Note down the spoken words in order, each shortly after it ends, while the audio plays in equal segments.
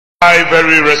My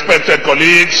very respected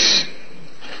colleagues,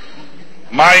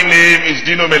 my name is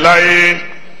Dino Melaye,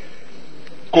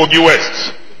 Kogi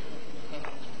West.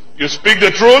 You speak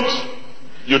the truth,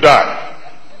 you die.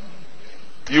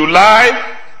 You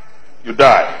lie, you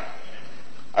die.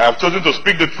 I have chosen to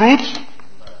speak the truth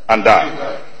and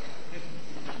die.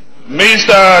 Mr.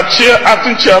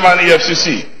 Acting Chairman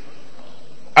EFCC,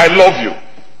 I love you.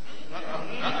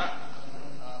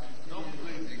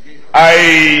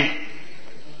 I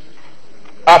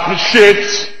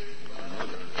appreciate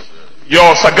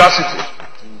your sagacity.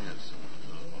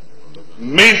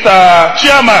 Mr.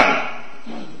 Chairman,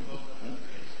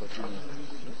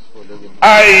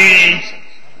 I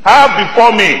have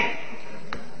before me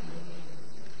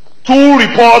 2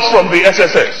 reports from the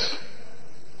SSS.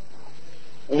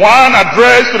 One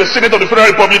addressed to the Senate of the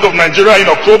Federal Republic of Nigeria in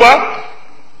October,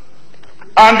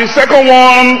 and the second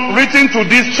one written to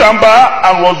this chamber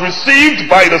and was received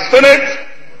by the Senate,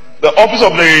 the office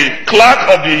of the clerk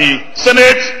of the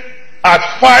Senate, at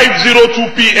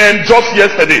 5:02 p.m. just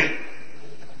yesterday.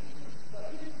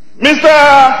 Mr.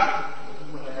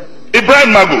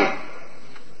 Ibrahim Magu,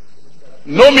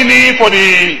 nominee for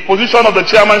the position of the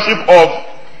chairmanship of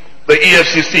the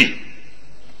EFCC,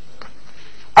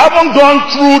 having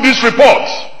gone through this report,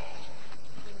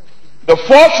 the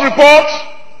first report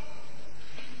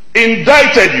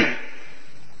indicted you,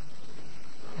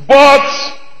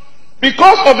 but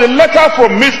because of the letter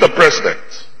from Mr.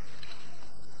 President,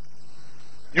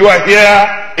 you are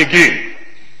here again.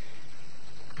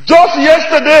 Just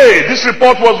yesterday, this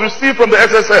report was received from the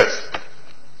SSS.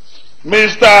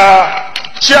 Mr.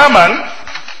 Chairman,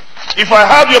 if I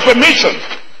have your permission,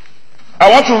 I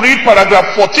want to read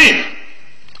paragraph 14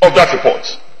 of that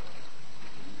report.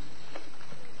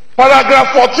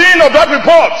 Paragraph 14 of that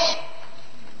report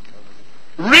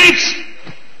reads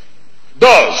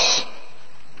thus: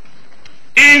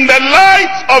 in the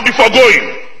light of the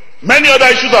foregoing, many other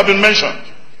issues have been mentioned.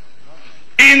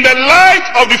 In the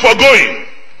light of the foregoing,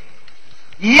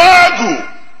 Magu,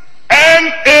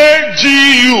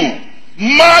 M-A-G-U,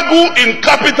 Magu in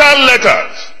capital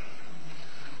letters,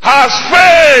 has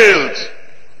failed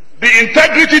the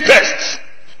integrity test.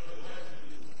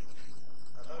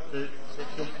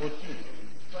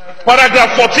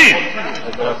 Paragraph 14.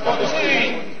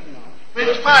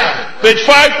 Page 5. Page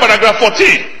 5, paragraph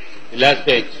 14. The last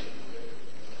page.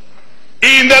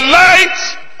 In the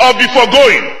light of the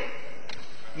foregoing,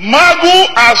 Magu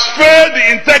has failed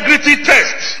the integrity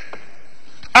test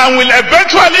and will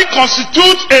eventually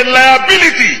constitute a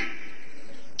liability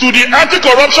to the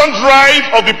anti-corruption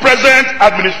drive of the present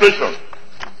administration.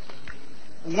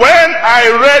 When I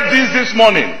read this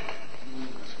morning,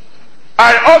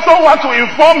 I also want to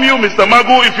inform you, Mr.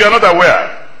 Magu, if you are not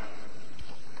aware,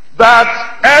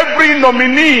 that every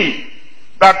nominee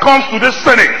that comes to this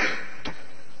Senate,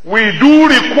 we do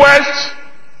request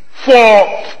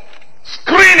for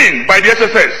screening by the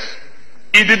SSS.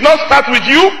 It did not start with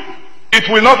you, it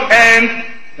will not end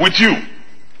with you.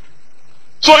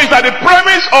 So it's at the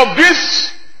premise of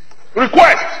this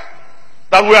request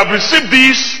that we have received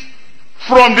this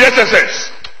from the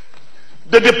SSS.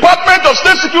 The Department of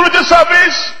State Security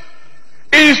Service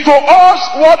is to us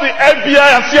what the FBI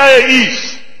and CIA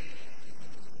is.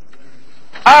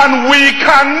 And we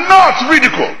cannot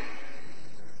ridicule,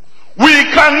 we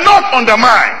cannot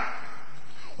undermine,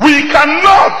 we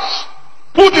cannot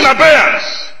put in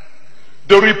abeyance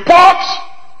the report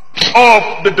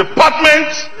of the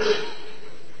department.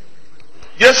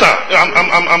 Yes, sir,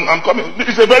 I'm coming.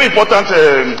 It's a very important,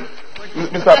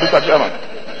 Mr. Chairman.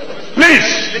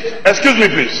 Please, excuse me,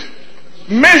 please.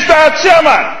 Mr.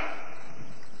 Chairman,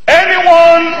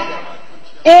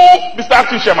 Mr.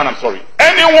 Acting Chairman, I'm sorry.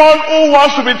 Anyone who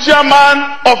wants to be chairman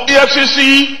of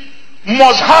EFCC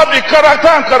must have the character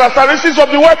and characteristics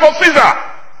of the wife of Caesar.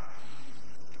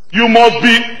 You must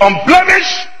be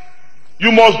unblemished,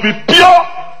 you must be pure,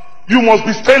 you must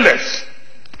be stainless.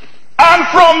 And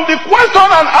from the question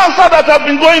and answer that have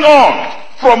been going on,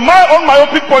 from my own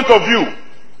myopic point of view,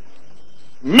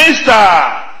 Mr.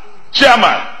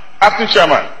 Chairman, Acting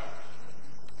Chairman,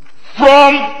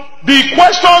 from the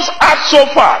questions asked so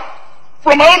far,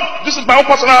 from my own, this is my own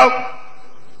personal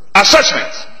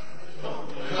assessment,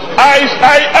 I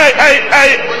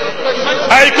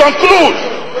conclude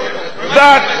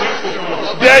that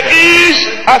there is,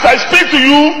 as I speak to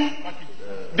you,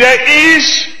 there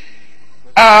is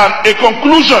a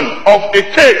conclusion of a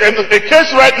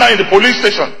case right now in the police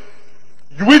station,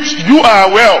 which you are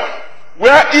aware of,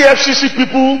 where EFCC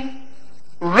people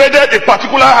raided a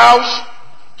particular house,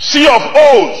 sea of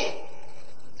O's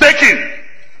taken,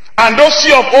 and those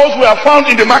sea of O's were found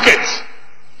in the market.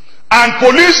 and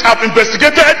police have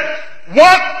investigated. Two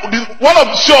of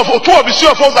the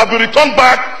CFOs have been returned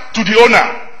back to the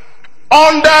owner.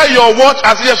 Under your watch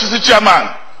as EFCC chairman,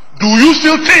 do you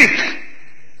still think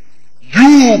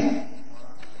you,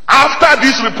 after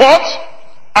this report,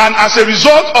 and as a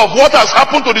result of what has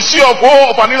happened to the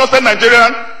CFO of an innocent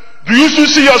Nigerian, do you still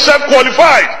see yourself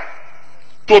qualified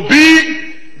to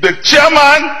be the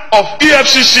chairman of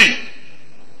EFCC,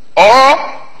 or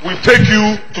we take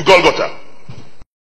you to Golgotha?